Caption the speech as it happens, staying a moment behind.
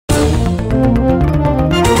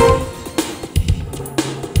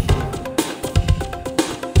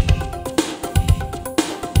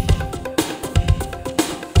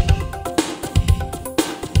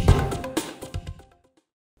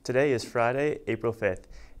Today is Friday, April 5th,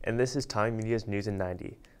 and this is Time Media's News in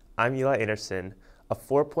 90. I'm Eli Andersen. A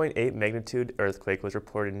 4.8 magnitude earthquake was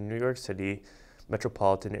reported in New York City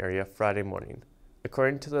metropolitan area Friday morning.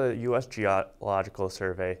 According to the U.S. Geological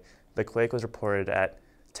Survey, the quake was reported at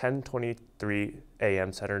 10:23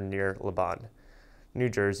 a.m. centered near Lebanon, New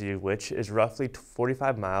Jersey, which is roughly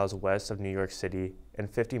 45 miles west of New York City and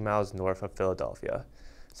 50 miles north of Philadelphia.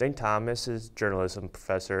 St. Thomas's journalism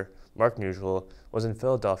professor, Mark Neuschel, was in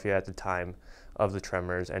Philadelphia at the time of the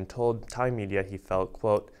tremors and told Time Media he felt,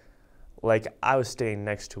 quote, like I was staying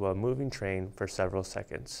next to a moving train for several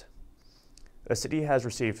seconds. The city has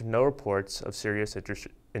received no reports of serious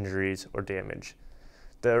injuries or damage.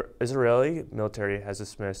 The Israeli military has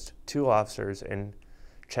dismissed 2 officers and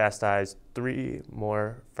chastised 3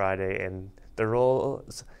 more Friday in their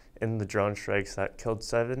roles in the drone strikes that killed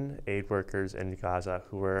 7 aid workers in Gaza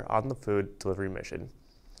who were on the food delivery mission.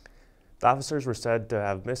 The officers were said to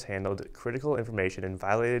have mishandled critical information and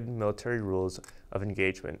violated military rules of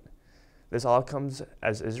engagement. This all comes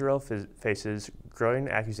as Israel faces growing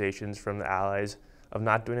accusations from the allies of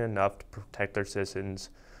not doing enough to protect their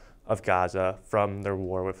citizens of Gaza from their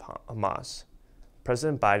war with Hamas.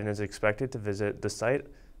 President Biden is expected to visit the site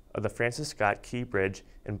of the Francis Scott Key Bridge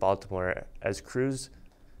in Baltimore as crews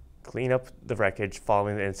clean up the wreckage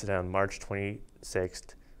following the incident on March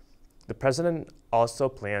 26th. The president also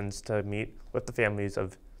plans to meet with the families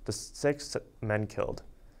of the 6 men killed,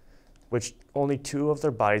 which only 2 of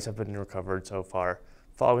their bodies have been recovered so far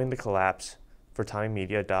following the collapse. For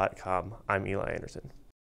TimeMedia.com, I'm Eli Andersen.